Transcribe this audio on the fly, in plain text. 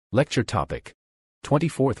Lecture topic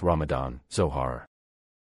 24th Ramadaan Dhohr.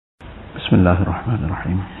 Bismillahir Rahmanir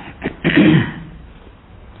Rahim.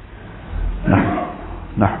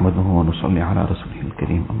 Nahmaduhu wa nusalli ala rasulihil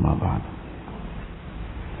kareem, amma ba'd.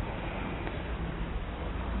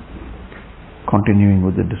 Continuing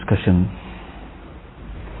with the discussion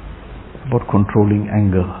about controlling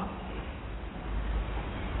anger.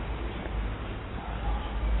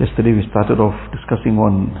 Yesterday we started off discussing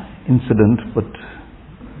one incident, but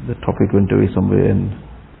the topic went away somewhere and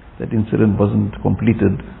that incident wasn't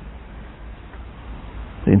completed.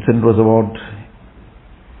 The incident was about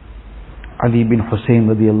Ali bin Hussein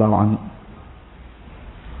radiallahu anh,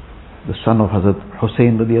 the son of Hazrat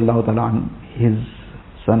Hussein radiallahu ta'ala anh, his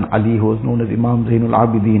son Ali, who was known as Imam Zainul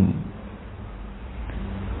Abidin.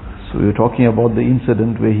 So we were talking about the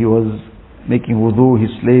incident where he was making wudu, his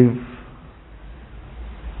slave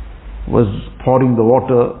was pouring the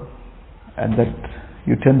water and that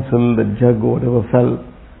utensil, the jug or whatever fell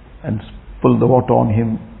and spilled the water on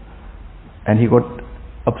him, and he got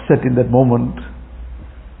upset in that moment.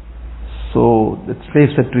 So the slave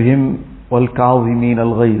said to him, "Wal kazimin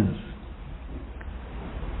al ghayz,"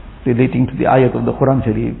 relating to the ayat of the Quran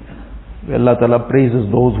Sharif, where Allah Ta'ala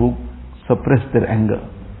praises those who suppress their anger.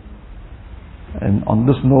 And on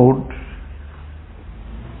this note,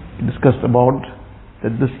 he discussed about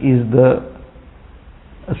that this is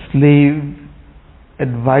a slave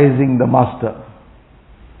advising the master.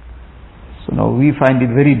 So now we find it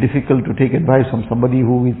very difficult to take advice from somebody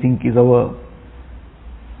who we think is our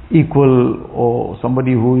equal or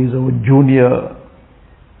somebody who is our junior.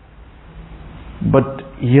 But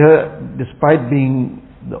here, despite being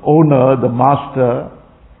the owner, the master,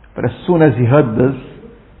 but as soon as he heard this,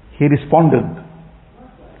 he responded.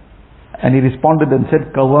 And he responded and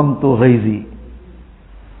said, "Qawamtu ghayzi."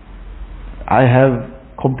 I have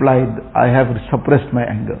complied, I have suppressed my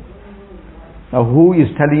anger. Now who is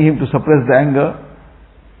telling him to suppress the anger?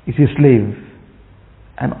 Is his slave.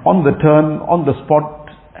 And on the turn, on the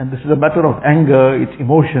spot, and this is a matter of anger, it's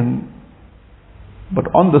emotion,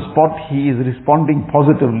 but on the spot he is responding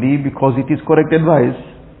positively because it is correct advice.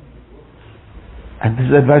 And this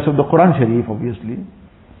is advice of the Quran Sharif, obviously.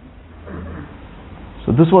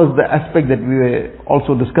 So this was the aspect that we were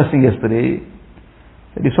also discussing yesterday.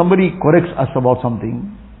 That if somebody corrects us about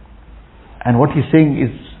something and what he's saying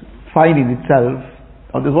is fine in itself,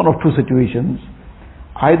 or there's one of two situations: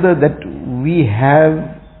 either that we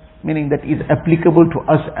have, meaning that is applicable to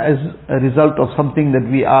us as a result of something that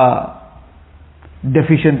we are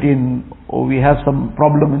deficient in, or we have some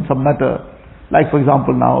problem in some matter. Like for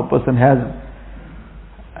example, now a person has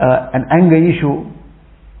an anger issue,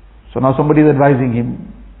 so now somebody is advising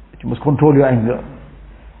him that you must control your anger.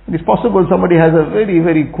 It's possible somebody has a very,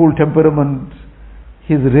 very cool temperament.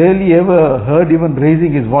 He's rarely ever heard even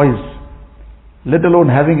raising his voice, let alone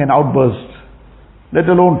having an outburst, let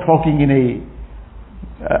alone talking in a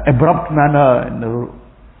abrupt manner, in a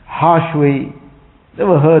harsh way.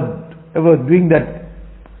 Never heard ever doing that.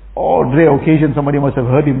 Or rare occasion somebody must have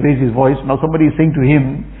heard him raise his voice. Now somebody is saying to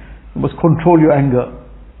him, you must control your anger.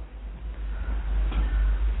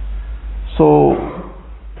 So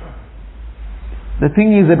the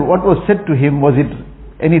thing is that what was said to him, was it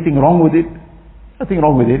anything wrong with it? Nothing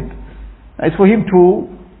wrong with it. It's for him to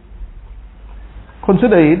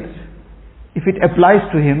consider it. If it applies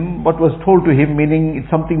to him, what was told to him, meaning it's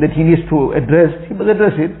something that he needs to address, he must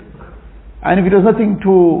address it. And if it was nothing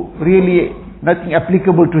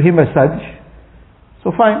applicable to him as such,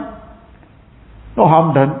 so fine. No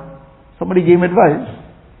harm done. Somebody gave him advice.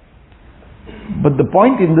 But the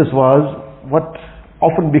point in this was, what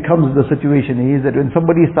often becomes the situation is that when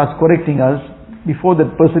somebody starts correcting us, before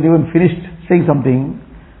that person even finished saying something,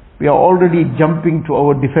 we are already jumping to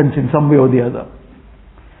our defense in some way or the other.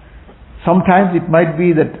 Sometimes it might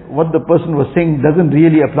be that what the person was saying doesn't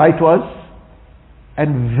really apply to us,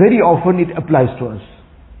 and very often it applies to us.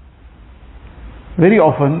 Very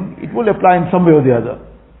often it will apply in some way or the other.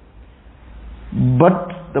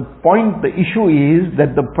 But the point, the issue is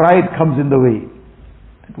that the pride comes in the way.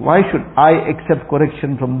 Why should I accept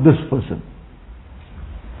correction from this person?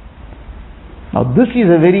 Now this is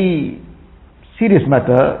a very serious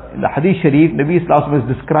matter. In the Hadith Sharif, Nabi Sallallahu Alaihi Wasallam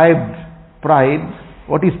has described pride.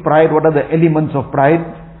 What is pride? What are the elements of pride?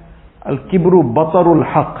 Al-kibru batarul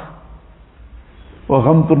haq wa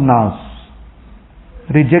ghamtun nas.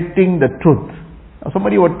 Rejecting the truth. Now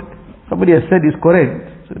what somebody has said is correct,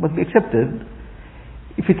 so it must be accepted.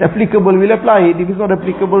 If it's applicable, we'll apply it. If it's not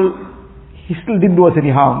applicable, he still didn't do us any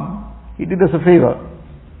harm. He did us a favor.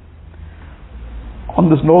 On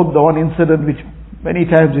this note, the one incident which many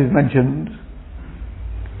times is mentioned,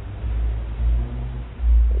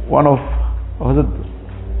 one of Hazrat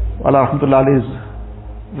Wala Rahmatullah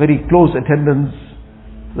Alayhi's very close attendants,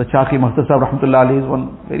 the Chaki Mahtasab Rahmatullah Alayhi, is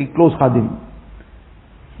one very close khadim.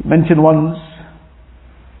 He mentioned once,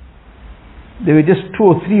 there were just 2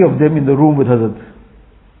 or 3 of them in the room with Hazrat,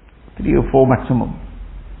 3 or 4 maximum.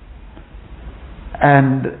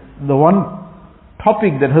 And the one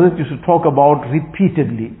topic that Hazrat used to talk about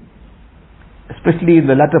repeatedly, especially in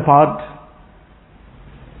the latter part,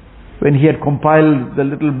 when he had compiled the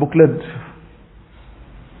little booklet,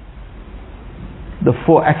 the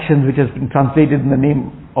 4 actions, which has been translated in the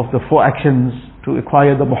name of the 4 actions to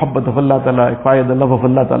acquire the muhabbat of Allah Ta'ala, acquire the love of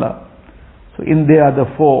Allah Ta'ala. So in there are the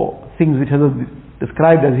 4 things which Hazrat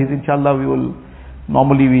described as his. Inshallah, we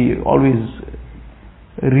always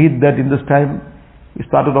read that in this time. We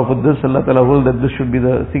started off with this, Allah Ta'ala will that this should be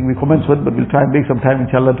the thing we commence with, but we'll try and make some time,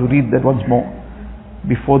 inshallah, to read that once more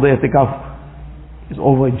before the i'tikaf is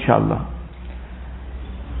over, inshallah.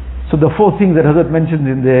 So the 4 things that Hazrat mentioned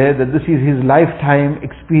in there, that this is his lifetime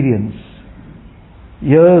experience,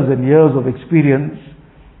 years and years of experience,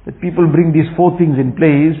 that people bring these 4 things in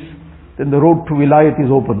place, then the road to wilayat is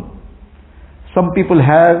open. Some people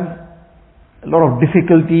have a lot of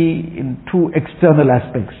difficulty in 2 external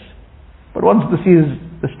aspects. But once the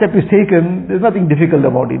step is taken, there's nothing difficult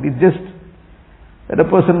about it. It's just that a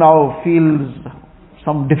person now feels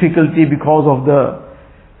some difficulty because of the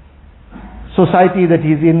society that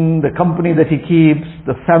he's in, the company that he keeps,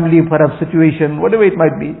 the family perhaps situation, whatever it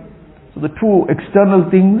might be. So the 2 external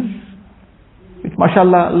things, which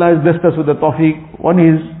mashallah, Allah has blessed us with the tawfiq. One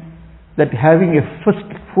is that having a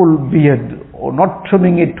fistful beard, or not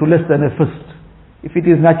trimming it to less than a fist. If it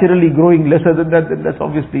is naturally growing lesser than that, then that's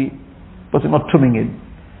obviously person not trimming it.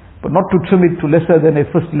 But not to trim it to lesser than a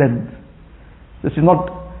fist length. This is not,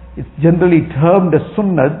 it's generally termed as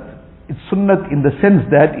sunnat. It's sunnat in the sense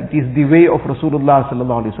that it is the way of Rasulullah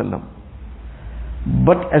sallallahu alaihi wasallam.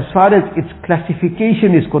 But as far as its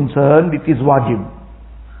classification is concerned, it is wajib.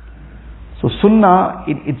 So sunnah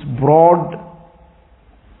in its broad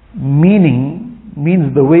meaning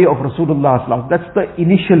means the way of Rasulullah sallallahu alaihi wasallam. That's the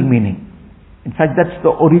initial meaning. In fact, that's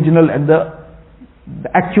the original and the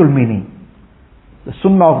actual meaning. The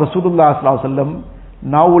sunnah of Rasulullah sallallahu alaihi wasallam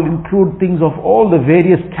now will include things of all the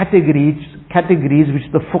various categories which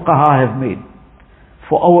the fuqaha have made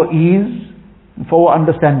for our ease and for our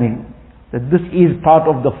understanding, that this is part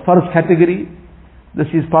of the farz category, this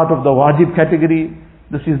is part of the wajib category,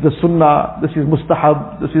 this is the sunnah, this is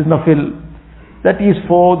mustahab, this is nafil. That is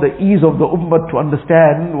for the ease of the ummah to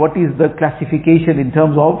understand what is the classification in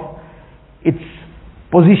terms of its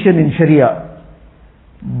position in sharia.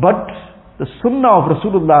 But the sunnah of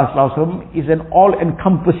Rasulullah sallallahu alaihi wasallam is an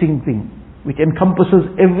all-encompassing thing, which encompasses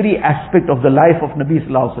every aspect of the life of Nabi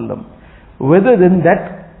sallallahu alaihi wasallam. Whether then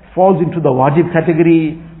that falls into the wajib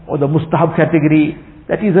category or the mustahab category,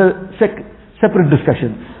 that is a separate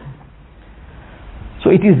discussion. So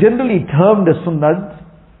it is generally termed as sunnah,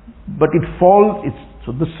 but it falls,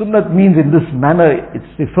 so the sunnah means in this manner, it's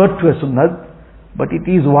referred to as sunnah, but it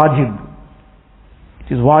is wajib.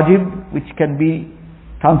 It is wajib, which can be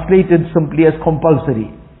translated simply as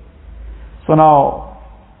compulsory. So now,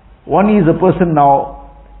 one is a person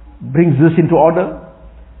now brings this into order.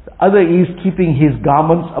 The other is keeping his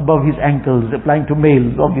garments above his ankles, applying to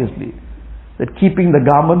males obviously. That keeping the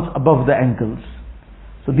garments above the ankles.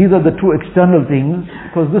 So these are the 2 external things,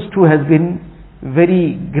 because this too has been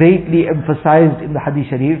very greatly emphasized in the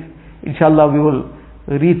Hadith Sharif. Inshallah we will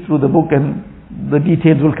read through the book and the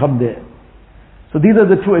details will come there. So these are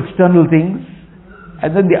the 2 external things.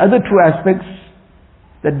 And then the other 2 aspects,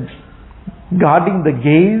 that guarding the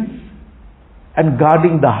gaze and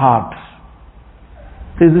guarding the heart.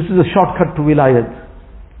 So this is a shortcut to wilayat.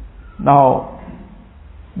 Now,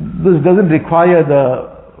 this doesn't require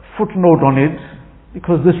the footnote on it,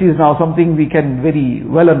 because this is now something we can very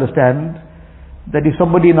well understand, that if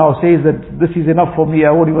somebody now says that this is enough for me,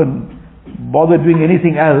 I won't even bother doing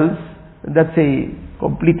anything else, that's a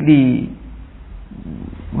completely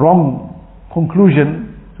wrong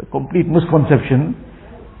conclusion, it's a complete misconception.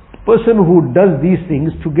 The person who does these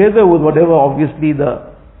things, together with whatever obviously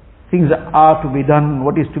the things are to be done,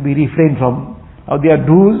 what is to be refrained from, now there are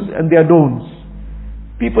do's and there are don'ts.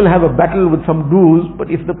 People have a battle with some do's,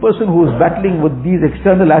 but if the person who is battling with these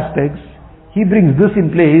external aspects, he brings this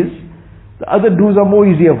in place, the other do's are more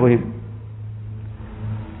easier for him.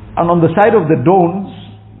 And on the side of the don'ts,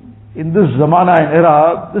 in this zamana and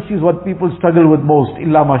era, this is what people struggle with most,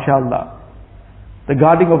 illa mashallah. The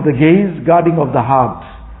guarding of the gaze, guarding of the heart.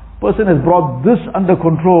 Person has brought this under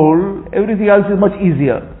control, everything else is much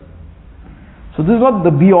easier. So this is not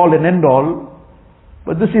the be all and end all,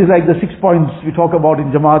 But this is like the 6 points we talk about in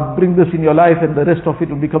Jamaat. Bring this in your life and the rest of it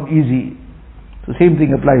will become easy. So same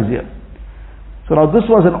thing applies here. So now this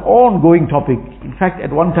was an ongoing topic. In fact, at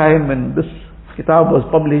one time when this kitab was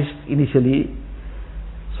published initially,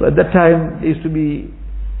 so at that time there used to be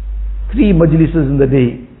 3 majlises in the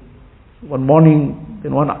day. One morning,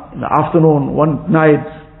 then one in the afternoon, one night.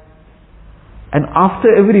 And after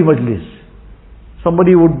every majlis,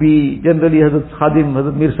 somebody would be, generally Hazrat Khadim,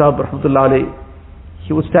 Hazrat Mir Sahib, rahmatullah alayh,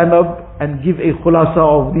 he would stand up and give a khulasa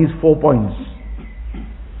of these 4 points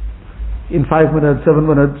in 5 minutes, 7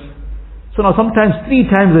 minutes. So now sometimes 3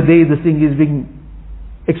 times a day this thing is being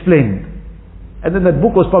explained. And then that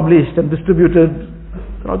book was published and distributed.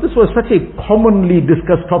 So now this was such a commonly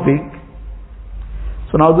discussed topic.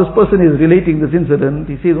 So now this person is relating this incident.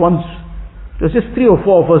 He says once, there was just 3 or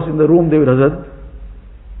 4 of us in the room there with Hazrat.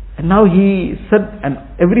 And now he said, and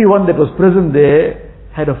everyone that was present there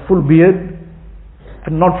had a full beard,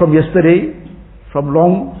 and not from yesterday, from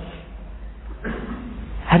long.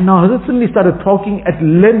 And now Hazrat suddenly started talking at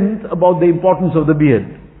length about the importance of the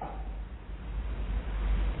beard.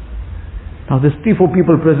 Now there's 3-4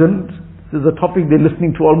 people present. This is a topic they're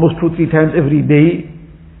listening to almost 2-3 times every day.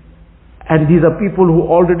 And these are people who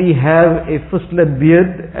already have a first-length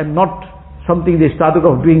beard and not something they started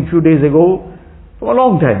off doing a few days ago, from a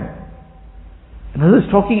long time. And Hazrat is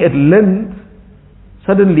talking at length,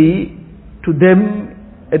 suddenly, to them,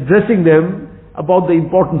 addressing them about the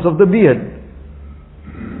importance of the beard.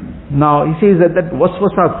 Now, he says that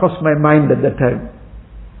waswasa crossed my mind at that time.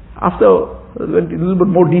 After, went in a little bit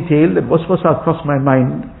more detail, that waswasa crossed my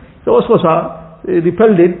mind. The waswasa,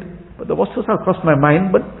 repelled it, but the waswasa crossed my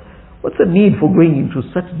mind, but what's the need for going into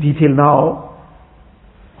such detail now?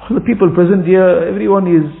 All the people present here, everyone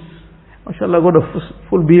is, mashallah, got a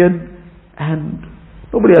full beard, and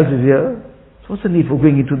nobody else is here. So what's the need for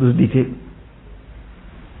going into this detail?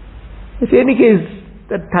 In any case,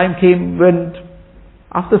 that time came, went.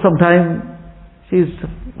 After some time,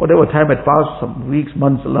 whatever time had passed, some weeks,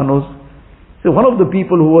 months, Allah knows. So one of the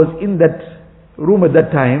people who was in that room at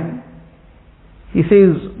that time, he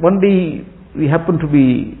says, one day we happened to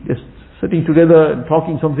be just sitting together and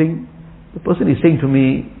talking something. The person is saying to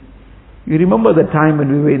me, you remember the time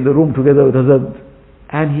when we were in the room together with Hazrat,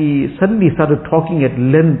 and he suddenly started talking at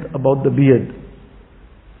length about the beard.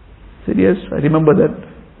 I said, yes, I remember that.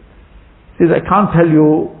 He says, I can't tell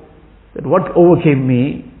you that what overcame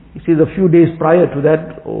me. He says a few days prior to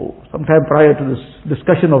that, or sometime prior to this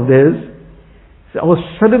discussion of theirs, I was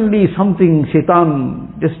suddenly something,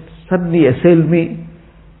 shaitan just suddenly assailed me,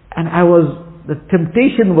 and the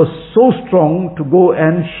temptation was so strong to go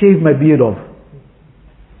and shave my beard off.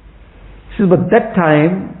 He says, but that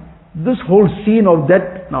time, this whole scene of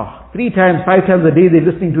that, now 3 times, 5 times a day they're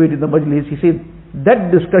listening to it in the majlis. He said,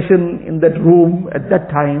 that discussion in that room at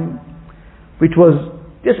that time, which was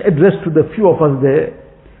just addressed to the few of us there,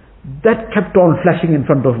 that kept on flashing in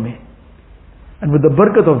front of me. And with the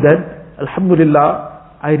barakat of that,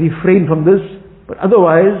 alhamdulillah, I refrained from this, but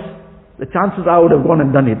otherwise, the chances are I would have gone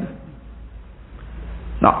and done it.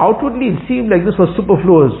 Now outwardly it seemed like this was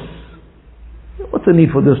superfluous. What's the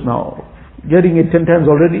need for this now? Getting it 10 times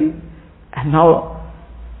already, and now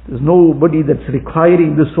there's nobody that's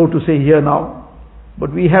requiring this, so to say, here now.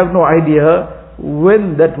 But we have no idea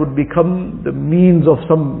when that would become the means of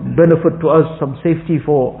some benefit to us, some safety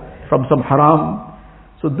from some haram.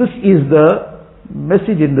 So this is the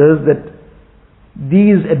message in this, that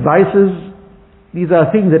these advices, these are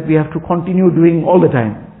things that we have to continue doing all the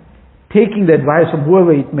time. Taking the advice from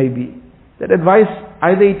whoever it may be. That advice,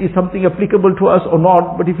 either it is something applicable to us or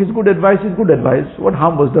not, but if it's good advice, it's good advice. What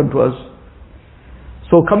harm was done to us?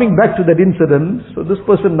 So coming back to that incident, so this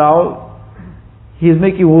person now, he is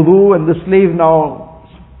making wudu, and the slave now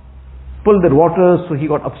pulled that water, so he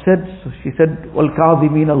got upset. So she said,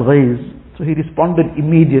 وَالْكَاظِمِينَ الْغَيْزِ. So he responded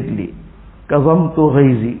immediately, كَظَمْتُ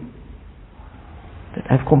غَيْزِي. That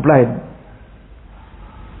I've complied.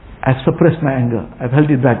 I've suppressed my anger. I've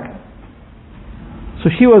held it back. So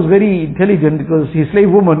she was very intelligent, because she's a slave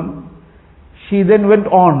woman. She then went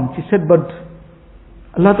on. She said, but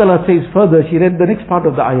Allah Ta'ala says further, she read the next part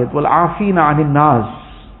of the ayat, وَالْعَافِينَ عَنِ النَّاسِ.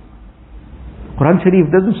 Quran Sharif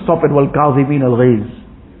doesn't stop at وَالْكَاظِمِينَ الْغَيْزِ.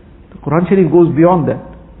 The Quran Sharif goes beyond that.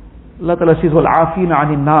 Allah Ta'ala says, وَالْعَافِينَ عَنِ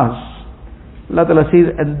النَّاسِ. Allah Ta'ala says,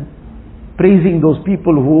 and praising those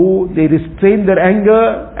people who, they restrain their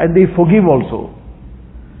anger and they forgive also.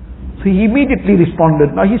 So he immediately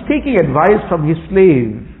responded. Now he's taking advice from his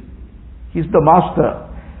slave. He's the master.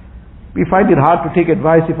 We find it hard to take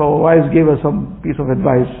advice if our wives gave us some piece of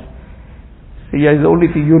advice. Say, yeah, the only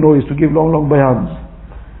thing you know is to give long bayans.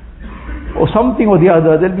 Or something or the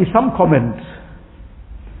other, there'll be some comment.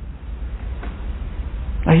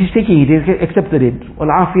 he's taking it, he accepted it.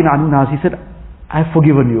 وَالْعَافِينَ عَنِ النَّاسِ, he said, I've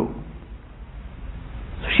forgiven you.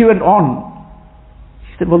 So she went on.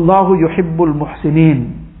 She said, وَاللَّهُ يُحِبُّ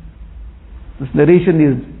الْمُحْسِنِينَ. This narration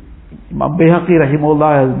is, Imam Bayhaqi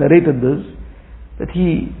rahimahullah has narrated this, that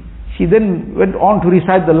she then went on to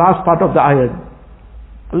recite the last part of the ayat.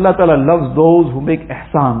 Allah Ta'ala loves those who make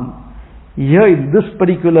ihsan. Here in this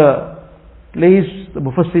particular place, the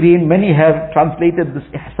Mufassirin, many have translated this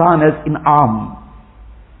ihsan as in'am.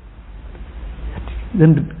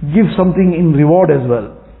 Then give something in reward as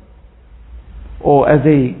well, or as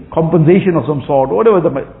a compensation of some sort, whatever the.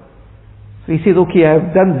 So he says, okay, I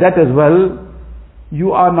have done that as well.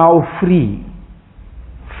 You are now free.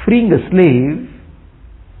 Freeing a slave,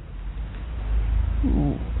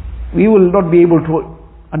 we will not be able to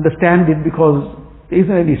understand it because there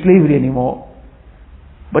isn't any slavery anymore.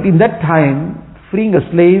 But in that time, freeing a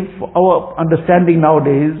slave, for our understanding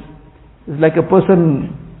nowadays, is like a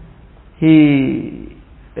person, he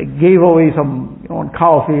gave away some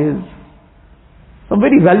cow of his, some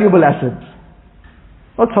very valuable assets.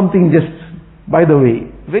 Not something just by the way,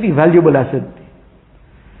 very valuable asset.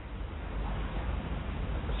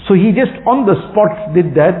 So he just on the spot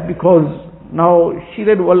did that because now she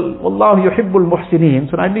said, Wallahu yuhibbul muhsineen.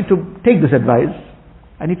 So I need to take this advice.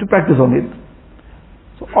 I need to practice on it.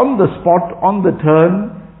 So on the spot, on the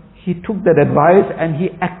turn, he took that advice and he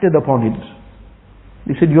acted upon it.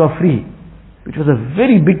 He said, you are free. Which was a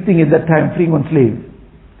very big thing at that time, freeing one slave.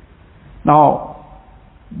 Now,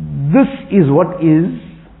 this is what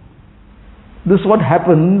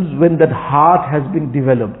happens when that heart has been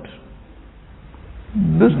developed.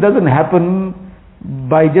 This doesn't happen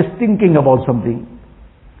by just thinking about something.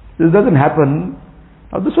 This doesn't happen.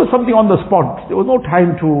 Now this was something on the spot. There was no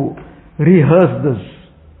time to rehearse this.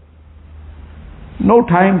 No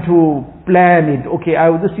time to plan it. Okay,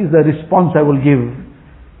 this is the response I will give.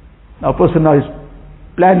 Now a person now is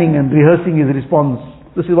planning and rehearsing his response.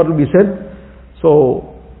 This is what will be said.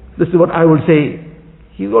 So this is what I will say.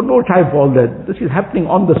 He's got no time for all that. This is happening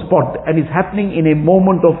on the spot and it's happening in a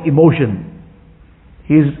moment of emotion.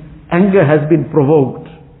 His anger has been provoked,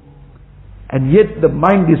 and yet the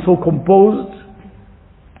mind is so composed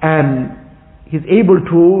and he's able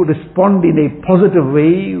to respond in a positive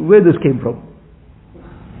way where this came from.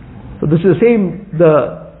 So this is the same,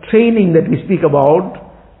 the training that we speak about.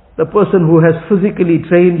 The person who has physically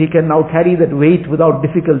trained, he can now carry that weight without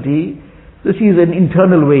difficulty. This is an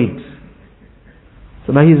internal weight.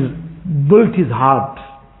 So now he's built his heart,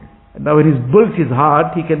 and now when he's built his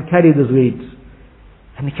heart, he can carry this weight.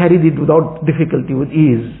 And he carried it without difficulty, with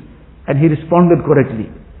ease. And he responded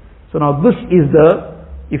correctly. So now this is the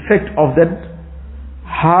effect of that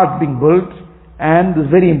heart being built. And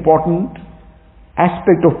this very important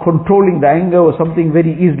aspect of controlling the anger was something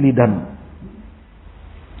very easily done.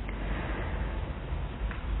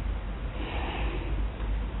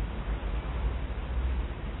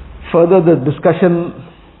 Further, the discussion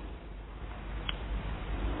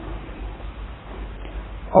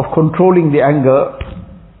of controlling the anger.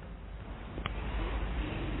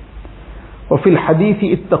 وفي الحديث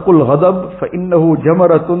اتقوا الغضب فإنه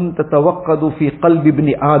جمرة تتوقد في قلب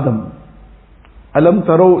ابن آدم ألم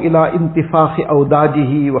تروا إلى انتفاخ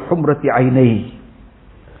أوداجه وحمرة عينيه.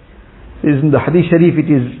 In the Hadith Sharif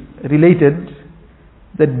it is related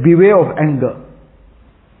that beware of anger.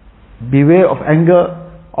 Beware of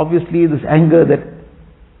anger. Obviously this anger that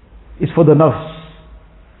is for the nafs.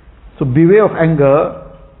 So beware of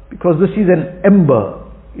anger because this is an ember.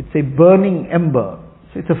 It's a burning ember.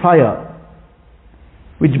 So it's a fire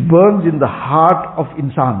which burns in the heart of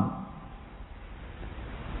insan.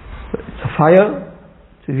 So it's a fire.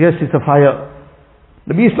 So yes, it's a fire.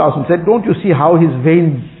 Nabi Sallallahu said, don't you see how his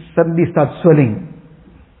veins suddenly start swelling?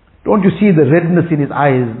 Don't you see the redness in his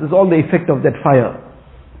eyes? This is all the effect of that fire.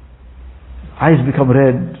 Eyes become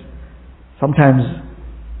red. Sometimes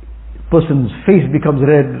a person's face becomes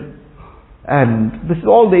red. And this is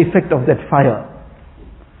all the effect of that fire.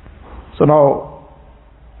 So now,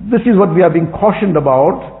 this is what we are being cautioned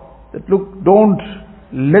about, that look, don't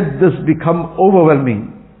let this become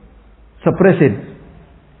overwhelming. Suppress it.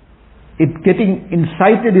 It getting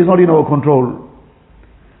incited is not in our control.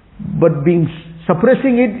 But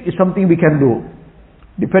suppressing it is something we can do,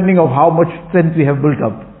 depending on how much strength we have built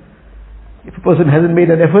up. If a person hasn't made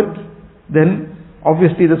an effort, then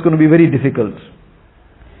obviously that's going to be very difficult.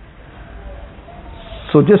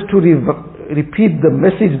 So just to repeat the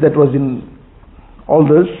message that was in all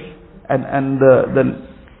this, and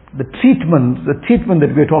the treatment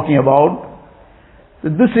that we're talking about,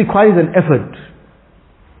 that this requires an effort.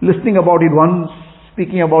 Listening about it once,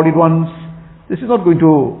 speaking about it once, this is not going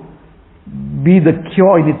to be the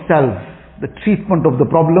cure in itself. The treatment of the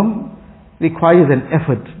problem requires an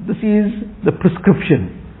effort. This is the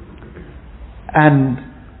prescription. And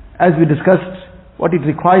as we discussed, what it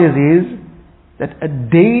requires is that a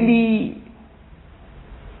daily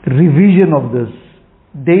revision of this,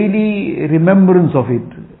 daily remembrance of it,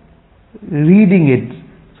 reading it.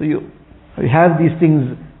 So you have these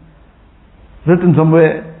things written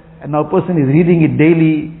somewhere, and now a person is reading it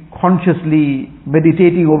daily, consciously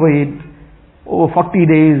meditating over it, over 40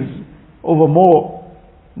 days, over more.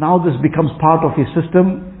 Now this becomes part of his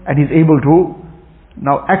system, and he's able to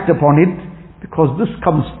now act upon it, because this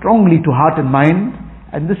comes strongly to heart and mind,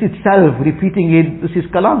 and this itself, repeating it, this is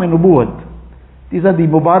kalam and nubuwwat. These are the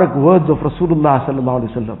Mubarak words of Rasulullah sallallahu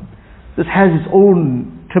alaihi wasallam. This has its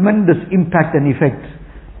own tremendous impact and effect.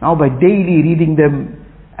 Now by daily reading them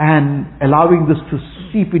and allowing this to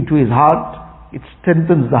seep into his heart, it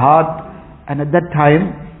strengthens the heart, and at that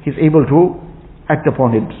time he's able to act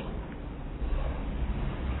upon it.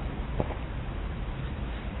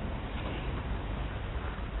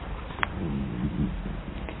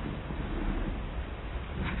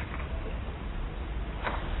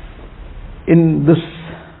 In this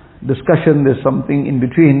discussion, there's something in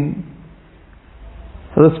between.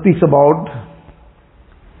 Hazrat speaks about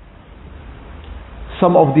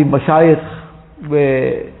some of the mashayikh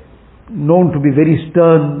were known to be very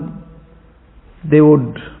stern. They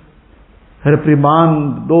would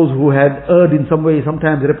reprimand those who had erred in some way,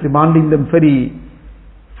 sometimes reprimanding them very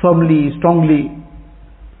firmly, strongly.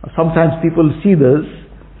 Sometimes people see this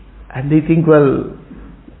and they think, well,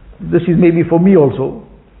 this is maybe for me also.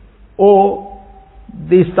 Or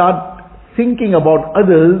they start thinking about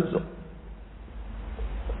others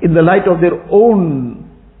in the light of their own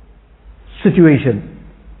situation.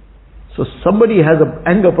 So somebody has an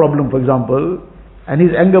anger problem, for example, and his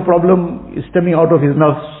anger problem is stemming out of his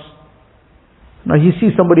nafs. Now he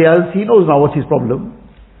sees somebody else, he knows now what's his problem.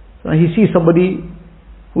 Now he sees somebody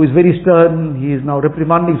who is very stern, he is now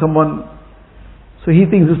reprimanding someone, so he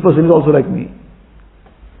thinks this person is also like me.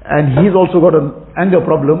 And he's also got an anger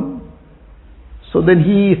problem. So then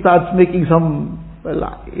he starts making some,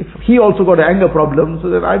 well, if he also got an anger problem, so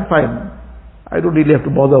then I'm fine. I don't really have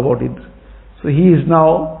to bother about it. So he is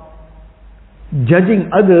now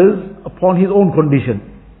judging others upon his own condition.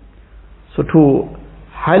 So to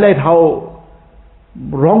highlight how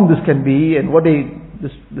wrong this can be and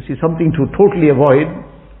this is something to totally avoid,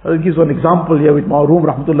 I'll give one example here with Ma'room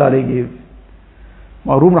Rahmatullah Alayhi gave.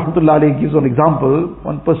 Ma'room Rahmatullah Alayhi gives one example.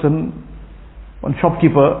 One person, one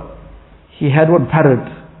shopkeeper, he had one parrot.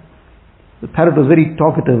 The parrot was very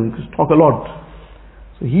talkative, he could talk a lot.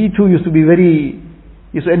 So he too used to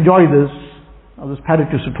enjoy this. Now this parrot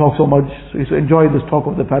used to talk so much, so he used to enjoy this talk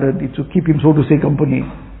of the parrot. It used to keep him, so to say, company.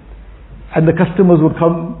 And the customers would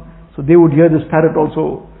come, so they would hear this parrot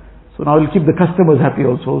also. So now it'll keep the customers happy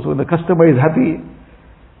also. So when the customer is happy,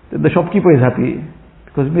 then the shopkeeper is happy,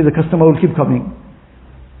 because it means the customer will keep coming.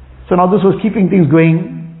 So now this was keeping things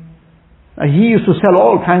going. He used to sell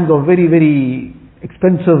all kinds of very, very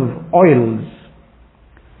expensive oils.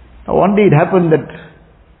 Now one day it happened that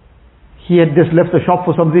he had just left the shop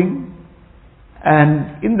for something,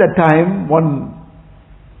 and in that time one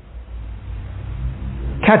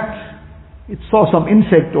cat, it saw some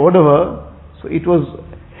insect or whatever, so it was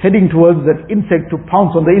heading towards that insect to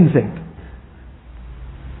pounce on the insect.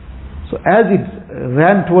 So as it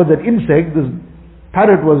ran towards that insect, this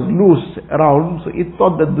parrot was loose around, so it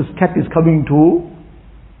thought that this cat is coming to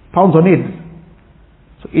pounce on it.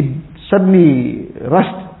 So it suddenly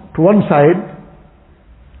rushed to one side.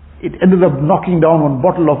 It ended up knocking down one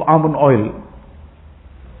bottle of almond oil.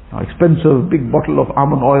 Now expensive, big bottle of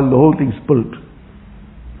almond oil, the whole thing spilt.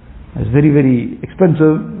 It's very, very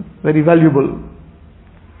expensive, very valuable.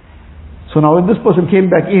 So now when this person came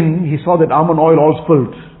back in, he saw that almond oil all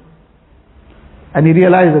spilt. And he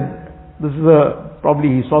realized that this is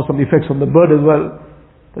probably he saw some effects on the bird as well,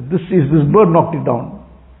 that this bird knocked it down.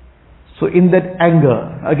 So in that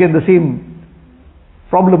anger, again the same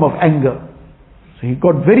problem of anger. So he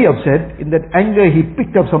got very upset. In that anger he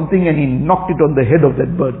picked up something and he knocked it on the head of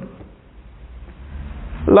that bird.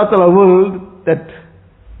 Allah Ta'ala willed that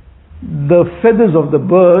the feathers of the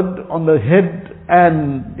bird on the head,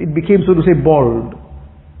 and it became, so to say, bald.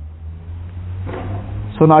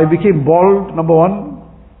 So now it became bald, number one.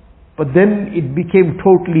 But then it became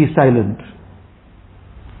totally silent.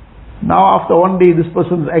 Now after one day this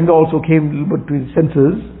person's anger also came a little bit to his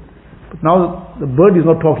senses. But now the bird is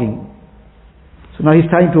not talking. So now he's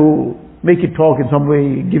trying to make it talk in some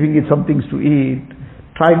way, giving it some things to eat,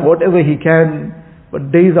 trying whatever he can. But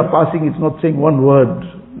days are passing, it's not saying one word.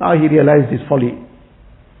 Now he realized his folly.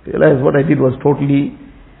 realized what I did was totally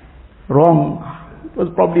wrong. It was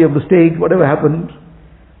probably a mistake, whatever happened.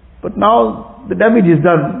 But now the damage is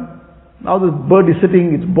done. Now the bird is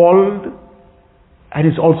sitting, it's bald, and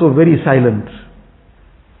it's also very silent.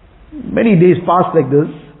 Many days passed like this.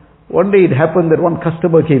 One day it happened that one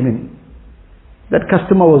customer came in. That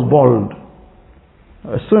customer was bald.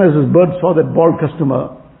 As soon as this bird saw that bald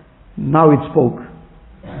customer, now it spoke.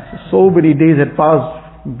 So many days had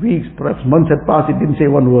passed, weeks, perhaps months had passed, it didn't say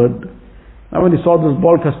one word. Now when he saw this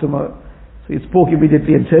bald customer, so it spoke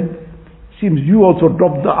immediately and said, seems you also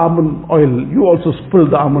dropped the almond oil, you also spilled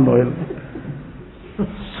the almond oil.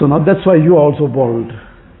 So now that's why you are also bald.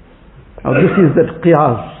 Now this is that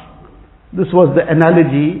qiyas. This was the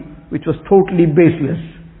analogy which was totally baseless.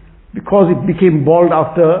 Because it became bald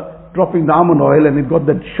after dropping the almond oil and it got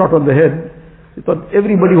that shot on the head, they thought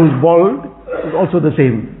everybody who's bald is also the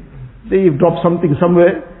same. They've dropped something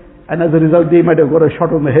somewhere, and as a result they might have got a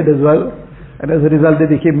shot on the head as well, and as a result they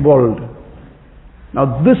became bald.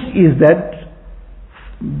 Now this is that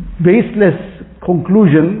baseless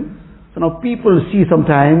conclusion. So now people see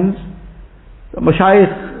sometimes the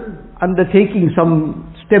mashayikh undertaking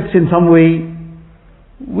some steps in some way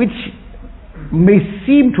which may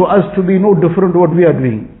seem to us to be no different to what we are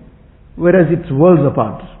doing, whereas it's worlds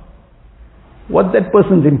apart. What that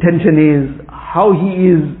person's intention is, how he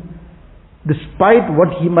is, despite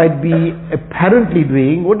what he might be apparently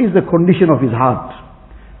doing, what is the condition of his heart.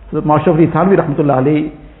 So Mashafri Thanvi Rahmatullah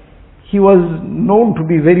alayhi, he was known to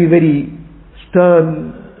be very, very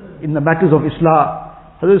stern in the matters of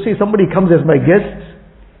Islah. As I say, somebody comes as my guest,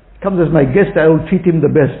 I will treat him the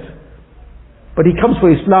best. But he comes for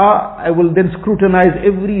Islah, I will then scrutinize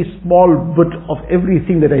every small bit of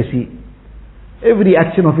everything that I see. Every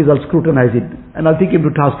action of his, I'll scrutinize it, and I'll take him to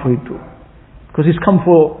task for it too. Because he's come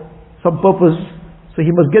for some purpose, so he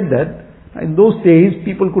must get that. In those days,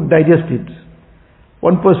 people could digest it.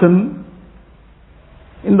 One person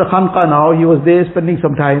in the Khanqa now, he was there spending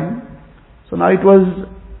some time. So now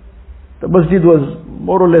the masjid was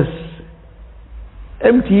more or less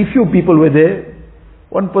empty, few people were there.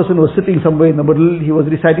 One person was sitting somewhere in the middle, he was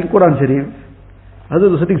reciting Quran Sharif. Another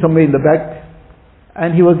was sitting somewhere in the back,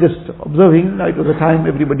 and he was just observing. Now it was a time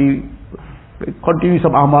everybody continuing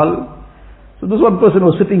some amal. So this one person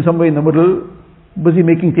was sitting somewhere in the middle, busy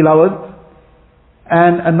making tilawat,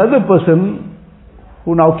 and another person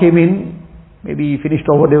who now came in, maybe he finished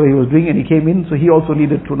or whatever he was doing and he came in, so he also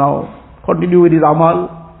needed to now continue with his amal.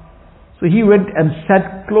 So he went and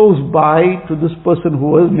sat close by to this person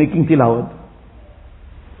who was making tilawat,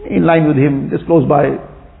 in line with him, just close by,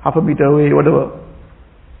 half a meter away, whatever.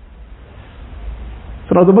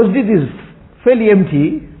 So now the masjid is fairly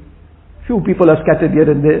empty, few people are scattered here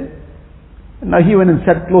and there, and now he went and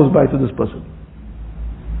sat close by to this person.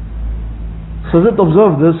 So Hazrat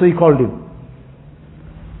observed this, so he called him.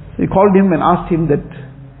 So he called him and asked him that,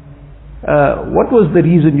 what was the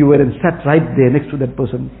reason you were and sat right there next to that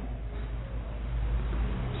person?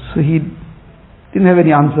 So he didn't have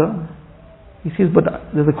any answer. He says, but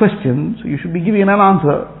there's a question, so you should be giving an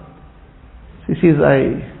answer. So he says,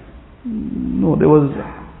 I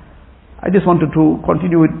just wanted to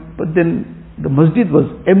continue it, but then the masjid was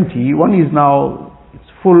empty. One is now, it's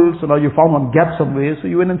full, so now you found one gap somewhere, so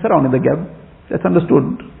you went and sat down in the gap. That's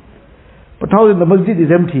understood. But now the masjid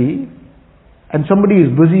is empty, and somebody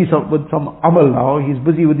is busy with some amal now, he's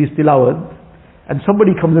busy with his tilawat, and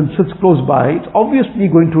somebody comes and sits close by, it's obviously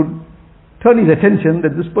going to turn his attention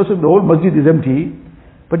that this person, the whole masjid is empty,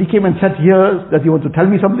 but he came and sat here. Does he want to tell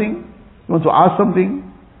me something? He wants to ask something?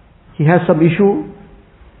 He has some issue?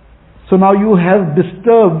 So now you have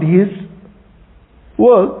disturbed his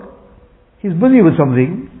work. He's busy with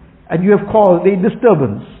something, and you have caused a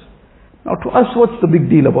disturbance. Now to us, what's the big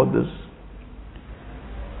deal about this?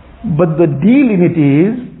 But the deal in it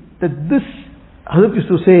is that this, Hazrat used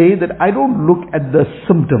to say that I don't look at the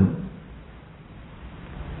symptom.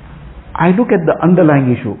 I look at the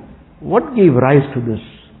underlying issue. What gave rise to this?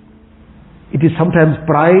 It is sometimes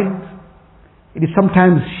pride. It is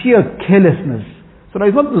sometimes sheer carelessness. So now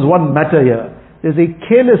it's not this one matter here. There's a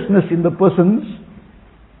carelessness in the person's,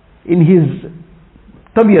 in his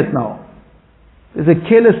tabiyat now. There's a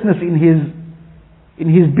carelessness in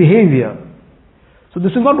his behavior. So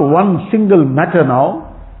this is not one single matter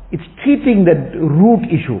now. It's treating that root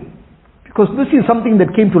issue. Because this is something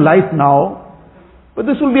that came to life now, but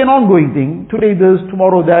this will be an ongoing thing. Today this,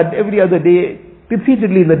 tomorrow that, every other day,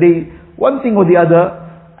 repeatedly in the day, one thing or the other,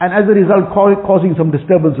 and as a result causing some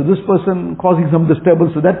disturbance to this person, causing some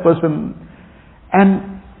disturbance to that person,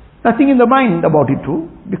 and nothing in the mind about it too,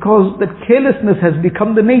 because that carelessness has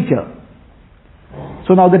become the nature. So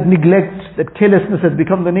So now that neglect, that carelessness has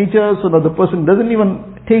become the nature, so now the person doesn't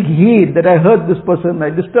even take heed that I hurt this person,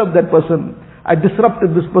 I disturbed that person, I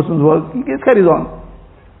disrupted this person's work. He just carries on.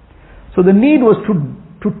 So the need was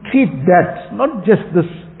to treat that, not just this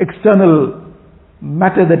external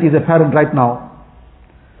matter that is apparent right now.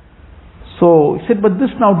 So he said, but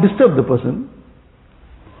this now disturbed the person.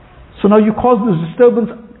 So now you caused this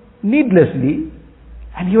disturbance needlessly,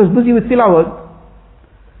 and he was busy with tilawat.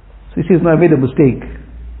 So he says, no, I made a mistake.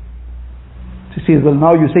 So he says, well,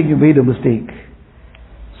 now you're saying you made a mistake.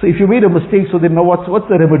 So if you made a mistake, so then now what's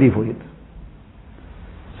the remedy for it?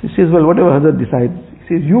 So he says, well, whatever Hazrat decides.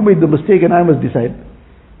 He says, you made the mistake and I must decide.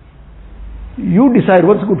 You decide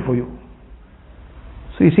what's good for you.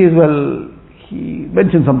 So he says, well, he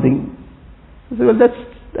mentioned something. He said, well,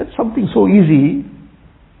 that's something so easy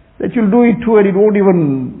that you'll do it too, and it won't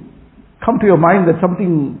even come to your mind that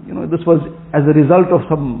something, this was as a result of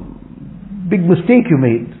some big mistake you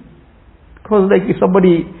made. Because like if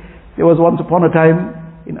there was once upon a time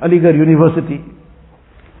in Aligarh University.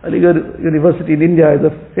 Aligarh University in India is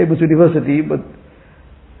a famous university, but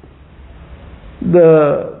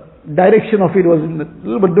the direction of it was a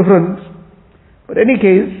little bit different. But in any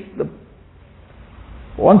case,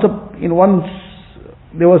 once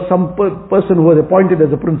there was some person who was appointed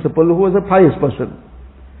as a principal who was a pious person.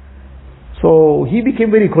 So he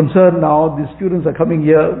became very concerned now. These students are coming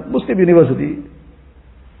here, Muslim university,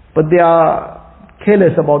 but they are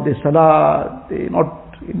careless about their salah, they're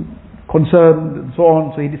not concerned and so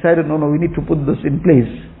on. So he decided, no, we need to put this in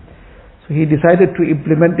place. So he decided to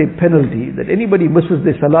implement a penalty that anybody misses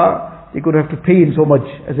their salah, they could have to pay in so much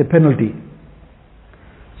as a penalty.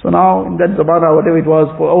 So now in that zamana, whatever it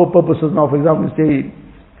was, for our purposes now, for example, say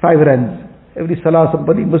 5 rands. Every salah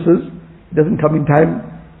somebody misses, doesn't come in time,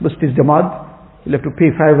 missed his jamaat, he'll have to pay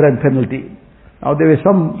 5 rand penalty. Now there were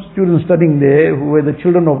some students studying there who were the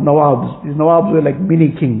children of Nawabs. These Nawabs were like mini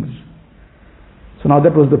kings. So now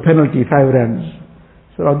that was the penalty, 5 rands.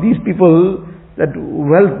 So now these people, that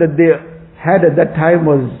wealth that they had at that time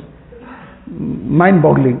was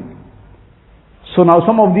mind-boggling. So now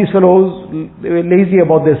some of these fellows, they were lazy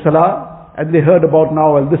about their salah, and they heard about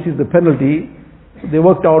now, well, this is the penalty. So they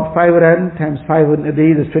worked out 5 rand times 5 in a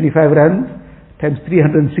day, that's 25 rand, times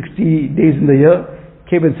 360 days in the year,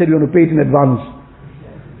 came and said, you want to pay it in advance.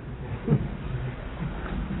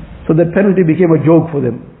 So that penalty became a joke for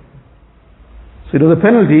them. So it was a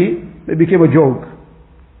penalty, it became a joke.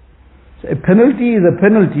 So a penalty is a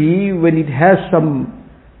penalty when it has some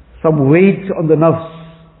weight on the nafs,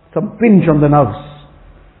 some pinch on the nafs.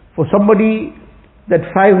 For somebody, that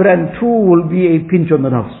 5 rand too will be a pinch on the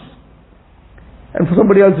nafs. And for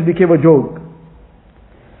somebody else it became a joke.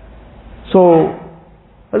 So,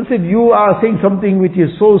 as I said, you are saying something which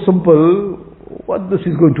is so simple, what this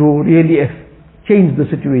is going to really change the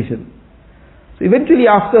situation. So eventually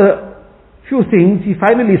after a few things, he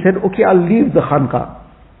finally said, okay, I'll leave the khanqah.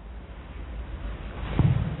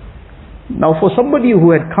 Now for somebody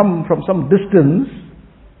who had come from some distance,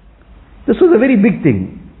 this was a very big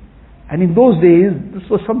thing. And in those days, this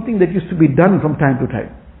was something that used to be done from time to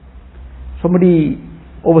time. Somebody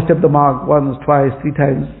overstepped the mark once, twice, 3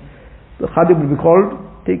 times. The khadim will be called,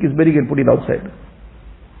 take his bedding and put it outside.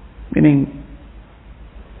 Meaning,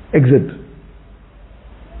 exit.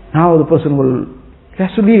 Now the person he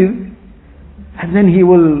has to leave, and then he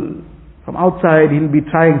will, from outside, he'll be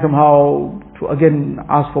trying somehow to again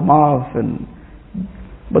ask for maaf.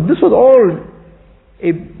 But this was all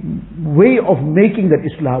a way of making that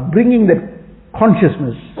Islah, bringing that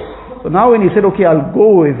consciousness. So now when he said, okay, I'll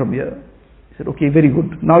go away from here, he said, okay, very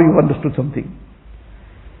good, now you've understood something.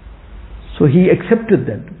 So he accepted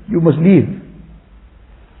that, you must leave.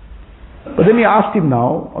 But then he asked him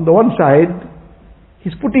now, on the one side,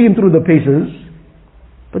 he's putting him through the paces,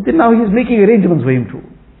 but then now he's making arrangements for him too.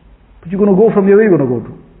 But you're going to go from here, where are you going to go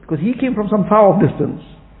to? Because he came from some far off distance.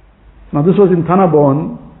 Now this was in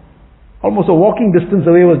Thanabon, almost a walking distance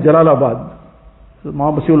away was Jalalabad. So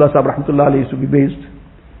Muhammad Siullah Sahib Rahmatullah used to be based.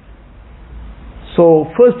 So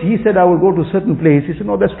first he said, I will go to a certain place. He said,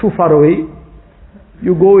 no, that's too far away.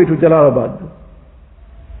 You go to Jalalabad.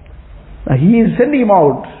 Now he is sending him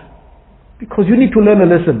out because you need to learn a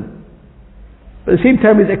lesson. But at the same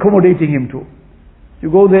time he's accommodating him too. You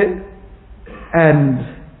go there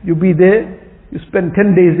and you be there, you spend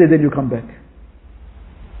 10 days there, then you come back.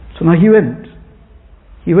 So now he went.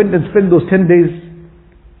 He went and spent those 10 days,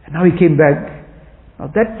 and now he came back. Now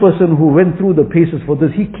that person who went through the paces for this,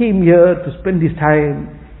 he came here to spend his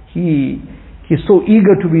time. He's so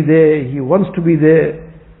eager to be there, he wants to be there,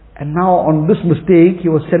 and now on this mistake he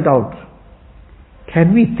was sent out.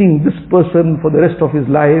 Can we think this person for the rest of his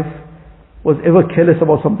life was ever careless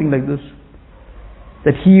about something like this?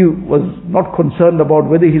 That he was not concerned about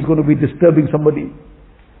whether he's going to be disturbing somebody,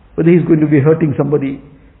 whether he's going to be hurting somebody.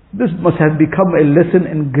 This must have become a lesson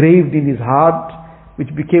engraved in his heart, which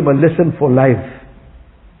became a lesson for life.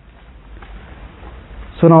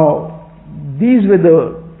 So now, these were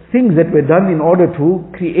the things that were done in order to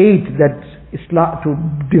create that Islah, to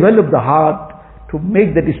develop the heart, to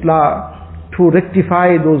make that Islah, to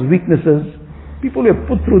rectify those weaknesses. People were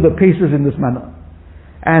put through the paces in this manner.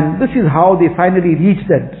 And this is how they finally reached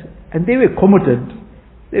that. And they were committed.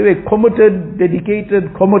 They were committed,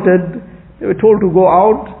 dedicated, committed. They were told to go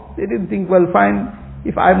out. They didn't think, well, fine,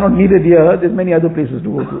 if I'm not needed here, there's many other places to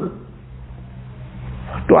go to.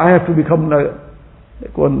 Do I have to become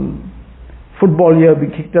like one football here, be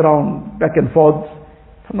kicked around back and forth?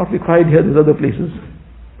 If I'm not required here, there's other places.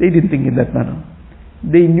 They didn't think in that manner.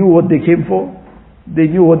 They knew what they came for. They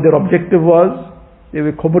knew what their objective was. They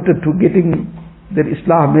were committed to getting their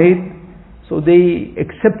Islah made. So they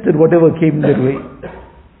accepted whatever came their way.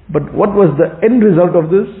 But what was the end result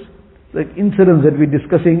of this? The incidents that we're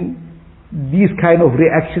discussing, these kind of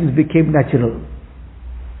reactions became natural.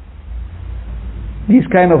 These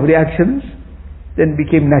kind of reactions then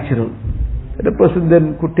became natural. That a person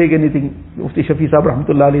then could take anything. Mufti Shafi Sahib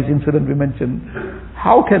Rahmatullah Alayhi's incident we mentioned.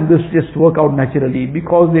 How can this just work out naturally?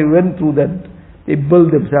 Because they went through that, they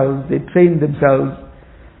built themselves, they trained themselves.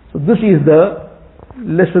 So this is the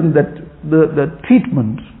lesson, that the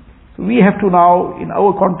treatment. So we have to now, in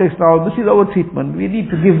our context now, this is our treatment. We need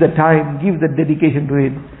to give the time, give the dedication to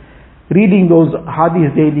it. Reading those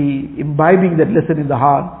hadiths daily, imbibing that lesson in the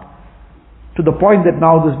heart, to the point that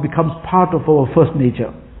now this becomes part of our first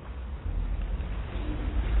nature.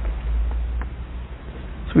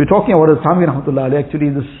 So we're talking about Sami Rahmatullah Alayhi. Actually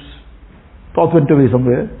this thought went away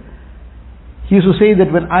somewhere. He used to say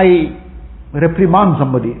that when I reprimand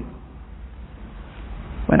somebody,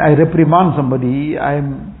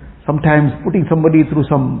 I'm sometimes putting somebody through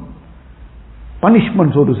some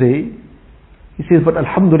punishment, so to say. He says, but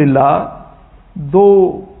Alhamdulillah,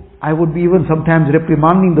 though I would be even sometimes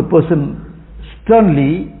reprimanding the person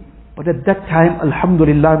sternly, but at that time,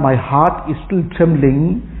 Alhamdulillah, my heart is still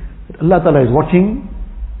trembling that Allah Ta'ala is watching.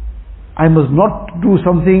 I must not do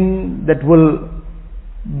something that will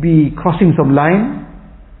be crossing some line.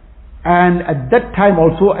 And at that time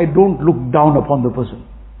also, I don't look down upon the person.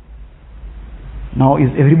 Now, is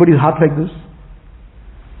everybody's heart like this?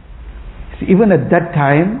 See, even at that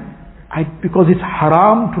time, because it's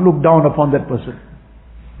haram to look down upon that person.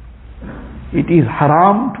 It is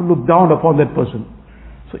haram to look down upon that person.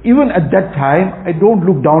 So even at that time, I don't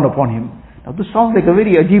look down upon him. Now this sounds like a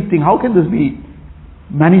very ajib thing. How can this be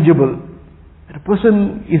manageable? That a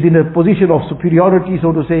person is in a position of superiority,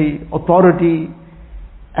 so to say, authority,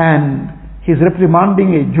 and he's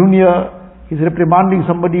reprimanding a junior, he's reprimanding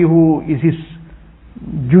somebody who is his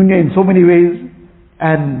junior in so many ways,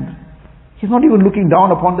 and he's not even looking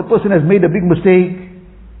down upon the person has made a big mistake,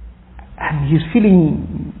 and he's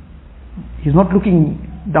not looking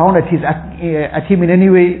down at him in any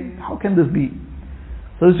way. How can this be?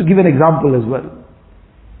 So just to give an example as well.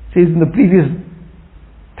 It says in the previous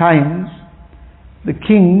times, the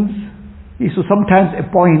kings used to sometimes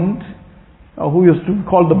appoint who used to be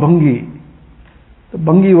called the Bangi. The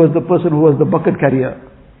Bangi was the person who was the bucket carrier.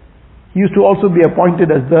 He used to also be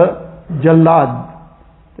appointed as the Jallad.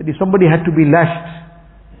 That if somebody had to be lashed,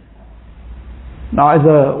 now as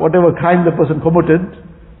whatever crime the person committed,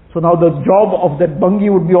 so now the job of that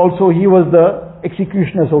Bangi would be also, he was the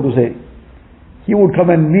executioner, so to say. He would come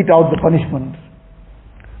and mete out the punishment.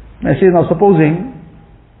 And I say, now supposing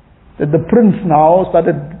that the prince now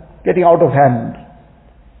started getting out of hand.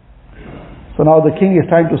 So now the king is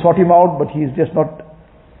trying to sort him out, but he is just not.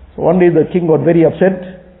 So one day the king got very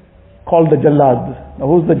upset, called the Jallad. Now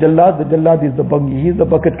who's the Jallad? The Jallad is the Bangi. He is the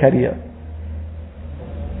bucket carrier.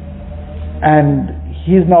 And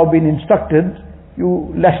he is now been instructed,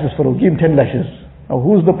 you lash this fellow, give him 10 lashes. Now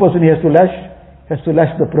who's the person he has to lash? He has to lash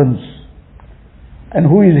the prince. And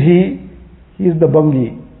who is he? He is the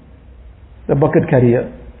Bangi, the bucket carrier.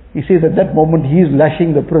 He says at that moment he is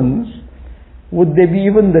lashing the prince. Would there be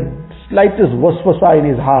even the slightest waswasa in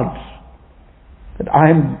his heart that I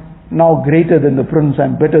am now greater than the prince, I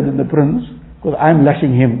am better than the prince because I am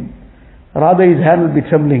lashing him? Rather his hand will be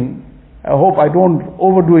trembling. I hope I don't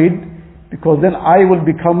overdo it, because then I will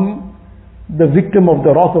become the victim of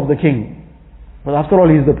the wrath of the king. But after all,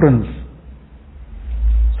 he is the prince.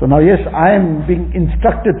 So now yes, I am being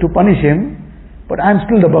instructed to punish him, but I am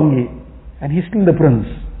still the Bangi and he is still the prince.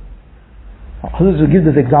 Hazrat to give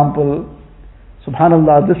this example,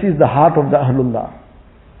 subhanallah, this is the heart of the Ahlullah.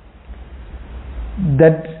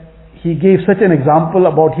 That he gave such an example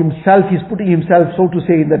about himself. He's putting himself, so to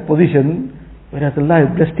say, in that position, whereas Allah has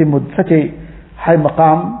blessed him with such a high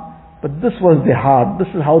maqam. But this was their heart. This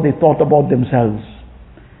is how they thought about themselves.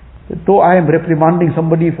 That though I am reprimanding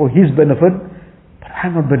somebody for his benefit, but I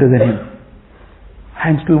am not better than him. I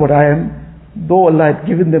am still what I am. Though Allah had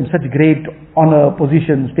given them such great honor,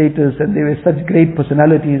 position, status, and they were such great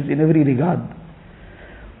personalities in every regard.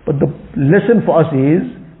 But the lesson for us is,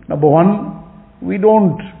 number one, we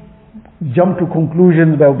don't jump to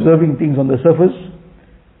conclusions by observing things on the surface.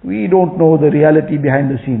 We don't know the reality behind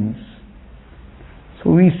the scenes. So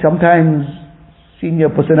we sometimes, senior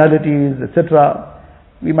personalities, etc.,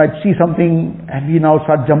 we might see something and we now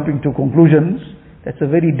start jumping to conclusions. That's a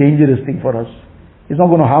very dangerous thing for us. It's not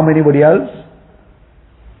going to harm anybody else,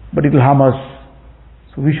 but it will harm us.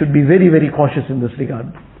 So we should be very, very cautious in this regard.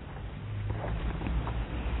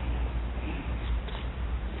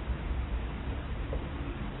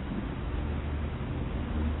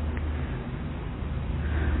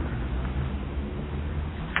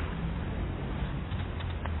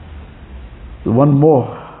 One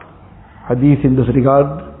more hadith in this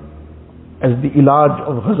regard, as the ilaj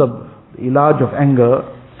of ghazab, the ilaj of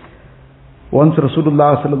anger. Once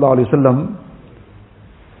Rasulullah sallallahu alaihi wasallam,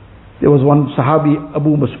 there was one Sahabi,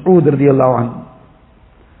 Abu Mas'ud radiyallahu anhu.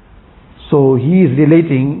 So he is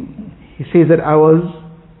relating, he says that I was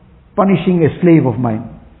punishing a slave of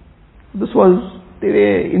mine. They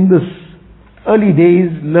were in this early days,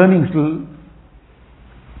 learning still.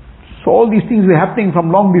 So all these things were happening from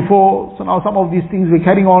long before. So now some of these things were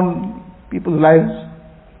carrying on people's lives.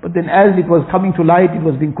 But then as it was coming to light, it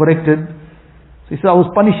was being corrected. So he said, I was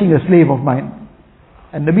punishing a slave of mine.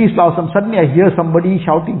 And Nabi Sallallahu Alaihi Wasallam, suddenly I hear somebody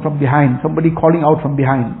shouting from behind, somebody calling out from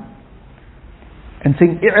behind. And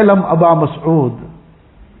saying, I'lam Aba Mas'ud,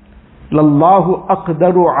 Lallahu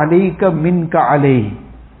aqdaru alayka minka alayh.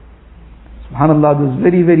 Subhanallah, this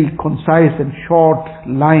very, very concise and short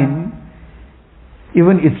line,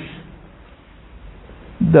 even its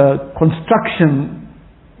the construction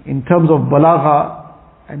in terms of balagha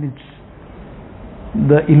and its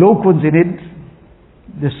the eloquence in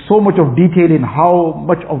it, there's so much of detail in how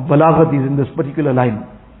much of balaghat is in this particular line.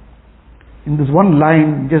 In this one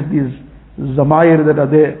line, just these zamair that are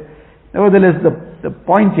there. Nevertheless, the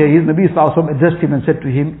point here is, Nabi Sallallahu Alaihi Wasallam addressed him and said to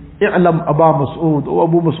him, I'lam Aba Mas'ud, O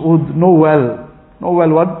Abu Mas'ud, know well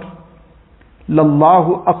what?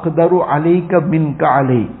 Lallahu aqdaru alayka minka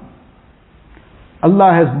alayh.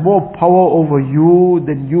 Allah has more power over you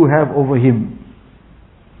than you have over him.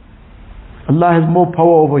 Allah has more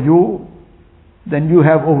power over you than you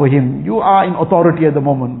have over him. You are in authority at the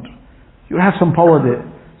moment. You have some power there.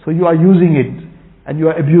 So you are using it and you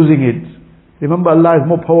are abusing it. Remember, Allah has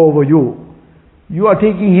more power over you. You are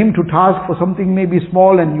taking him to task for something maybe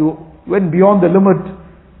small and you went beyond the limit.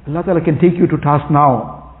 Allah Ta'ala can take you to task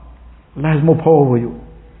now. Allah has more power over you.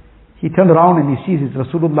 He turned around and he sees it's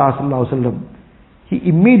Rasulullah Sallallahu Alaihi Wasallam. He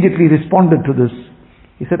immediately responded to this.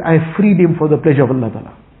 He said, I freed him for the pleasure of Allah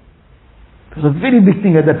Ta'ala. It was a very big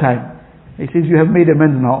thing at that time. He says, you have made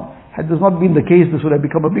amends now. Had this not been the case, this would have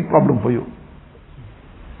become a big problem for you.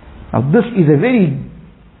 Now this is a very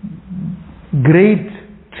great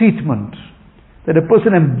treatment, that a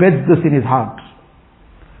person embeds this in his heart.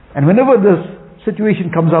 And whenever this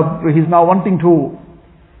situation comes up where he's now wanting to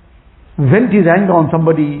vent his anger on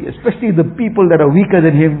somebody, especially the people that are weaker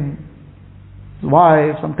than him, his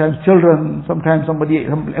wife, sometimes children, sometimes somebody,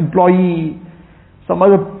 some employee, some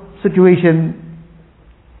other situation.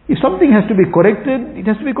 If something has to be corrected, it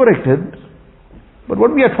has to be corrected. But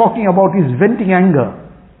what we are talking about is venting anger.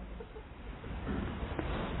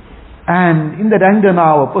 And in that anger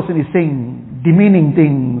now, a person is saying demeaning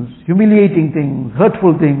things, humiliating things,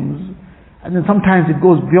 hurtful things. And then sometimes it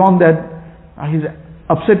goes beyond that. He's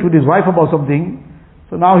upset with his wife about something.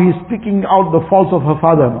 So now he's picking out the faults of her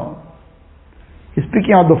father now. He's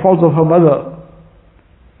picking out the faults of her mother.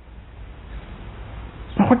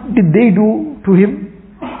 So what did they do to him?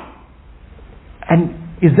 And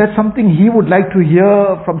is that something he would like to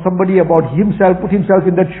hear from somebody about himself, put himself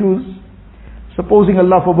in that shoes? Supposing,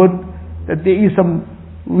 Allah forbid, that there is some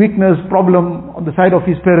weakness, problem on the side of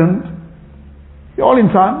his parent. They're all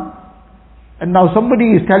insan. And now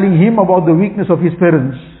somebody is telling him about the weakness of his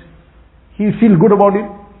parents. He feel good about it.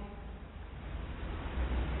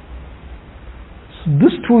 So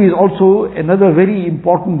this too is also another very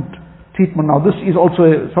important treatment. Now this is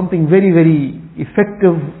also something very, very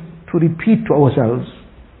effective to repeat to ourselves.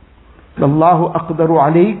 Allahu aqdaru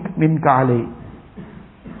alayk minka alayk.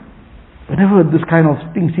 Whenever this kind of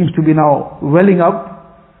thing seems to be now welling up,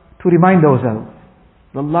 to remind ourselves,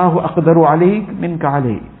 Allahu aqdaru alayk minka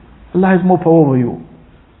alayk. Allah has more power over you.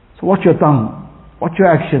 So watch your tongue, watch your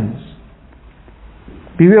actions.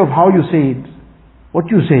 Beware of how you say it, what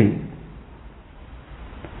you say.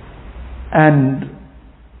 And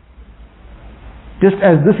just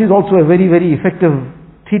as this is also a very, very effective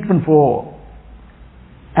treatment for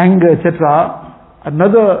anger, etc.,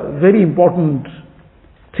 another very important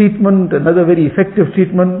treatment, another very effective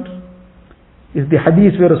treatment is the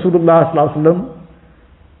hadith where Rasulullah sallallahu alaihi wasallam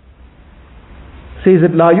says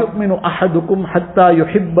that لا يؤمن أحدكم حتى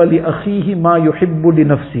يحب لأخيه ما يحب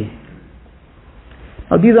لنفسه.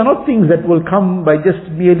 Now these are not things that will come by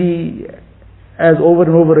just merely, as over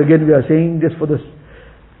and over again we are saying, just for this,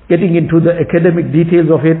 getting into the academic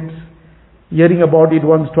details of it, hearing about it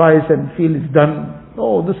once, twice and feel it's done.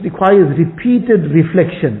 No, this requires repeated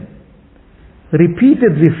reflection.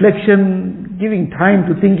 Repeated reflection, giving time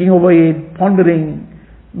to thinking over it, pondering,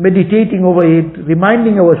 meditating over it,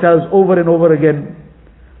 reminding ourselves over and over again.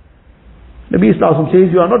 Nabi Sallallahu Alaihi Wasallam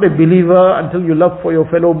says, you are not a believer until you love for your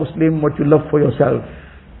fellow Muslim what you love for yourself.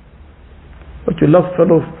 What you love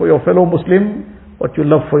for your fellow Muslim, what you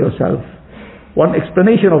love for yourself. One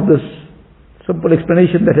explanation of this, simple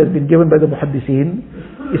explanation that has been given by the Muhaddiseen,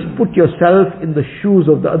 is put yourself in the shoes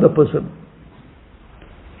of the other person.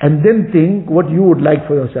 And then think what you would like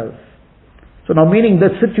for yourself. So now meaning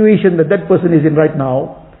that situation that that person is in right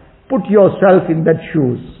now, put yourself in that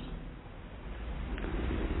shoes.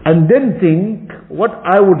 And then think what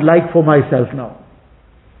I would like for myself now.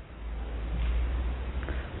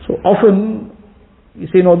 So often you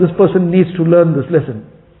say, no, this person needs to learn this lesson.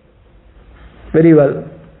 Very well.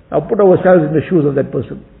 Now put ourselves in the shoes of that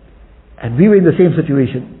person. And we were in the same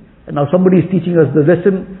situation. And now somebody is teaching us the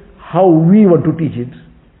lesson, how we want to teach it.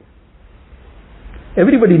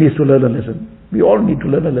 Everybody needs to learn a lesson. We all need to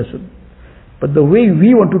learn a lesson. But the way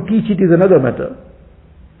we want to teach it is another matter.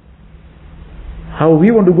 How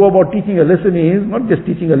we want to go about teaching a lesson is not just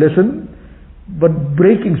teaching a lesson, but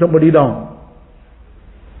breaking somebody down.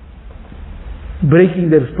 Breaking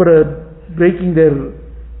their spirit, breaking their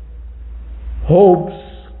hopes,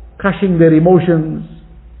 crushing their emotions.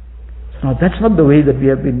 Now that's not the way that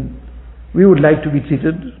we would like to be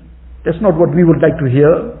treated. That's not what we would like to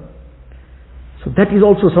hear. So that is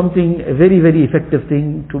also something, a very, very effective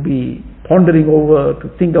thing to be pondering over, to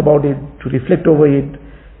think about it, to reflect over it.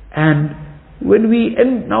 And when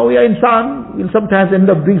now we are insan, we'll sometimes end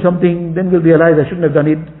up doing something, then we'll realize I shouldn't have done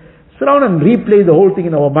it. Sit down and replay the whole thing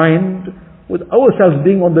in our mind, with ourselves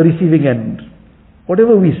being on the receiving end.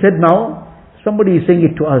 Whatever we said now, somebody is saying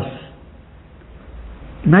it to us.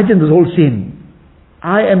 Imagine this whole scene.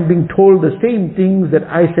 I am being told the same things that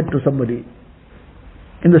I said to somebody,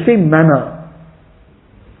 in the same manner.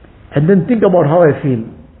 And then think about how I feel.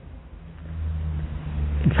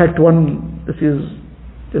 In fact, this is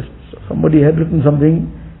just somebody had written something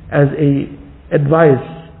as a advice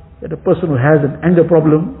that a person who has an anger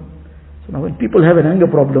problem. So now when people have an anger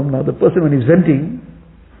problem, now the person when he's venting,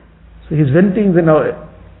 so he's venting, then now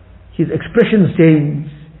his expressions change,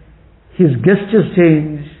 his gestures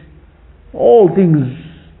change, all things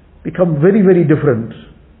become very, very different.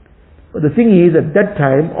 But the thing is, at that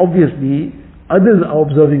time, obviously, others are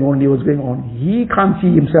observing only what's going on. He can't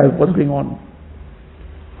see himself what's going on.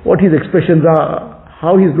 What his expressions are,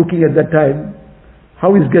 how he's looking at that time,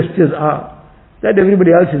 how his gestures are. That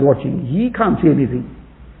everybody else is watching. He can't see anything.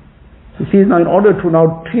 So he says now in order to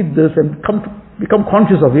now treat this and become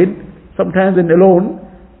conscious of it, sometimes when alone,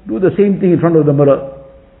 do the same thing in front of the mirror.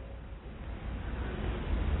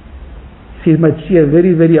 He might see a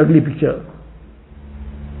very, very ugly picture.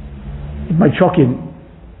 It might shock him.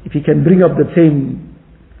 If he can bring up those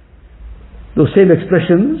same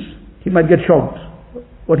expressions, he might get shocked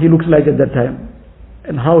what he looks like at that time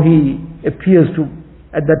and how he appears to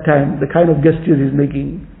at that time, the kind of gestures he's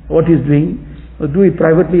making, what he's doing. Do it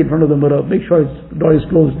privately in front of the mirror. Make sure the door is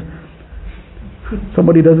closed.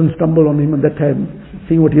 Somebody doesn't stumble on him at that time,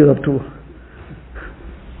 seeing what he's up to.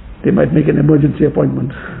 They might make an emergency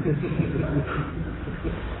appointment.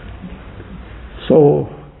 So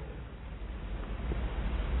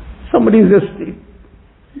some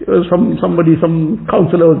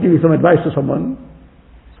counselor was giving some advice to someone.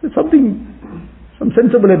 So it's some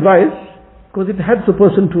sensible advice, because it helps a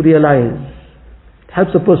person to realize, it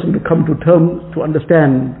helps a person to come to terms, to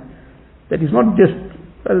understand that it's not just,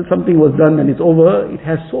 well, something was done and it's over. It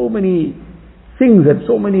has so many things and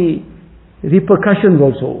so many repercussions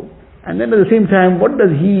also. And then at the same time, what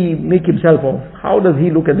does he make himself of? How does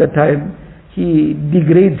he look at that time? He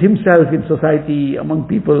degrades himself in society, among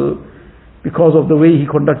people, because of the way he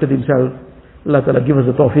conducted himself. Allah Ta'ala give us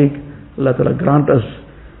the tawfiq. Allah Ta'ala grant us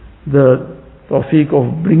the tawfiq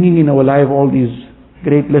of bringing in our life all these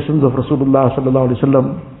great lessons of Rasulullah Sallallahu Alaihi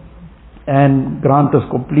Wasallam. and grant us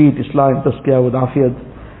complete Islam, tazkiyah with afiyat.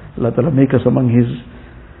 Allah Ta'ala make us among His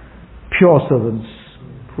pure servants,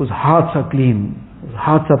 whose hearts are clean, whose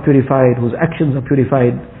hearts are purified, whose actions are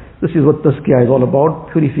purified. This is what tazkiyah is all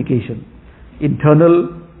about, purification.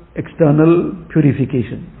 Internal, external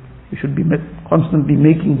purification. We should be constantly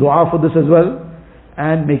making dua for this as well,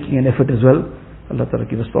 and making an effort as well. Allah Ta'ala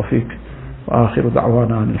give us tawfiq. وآخر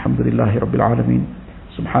دعوانا أن الحمد لله رب العالمين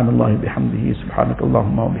سبحان الله بحمده سبحانك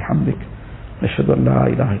اللهم وبحمدك نشهد أن لا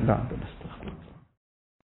إله إلا أنت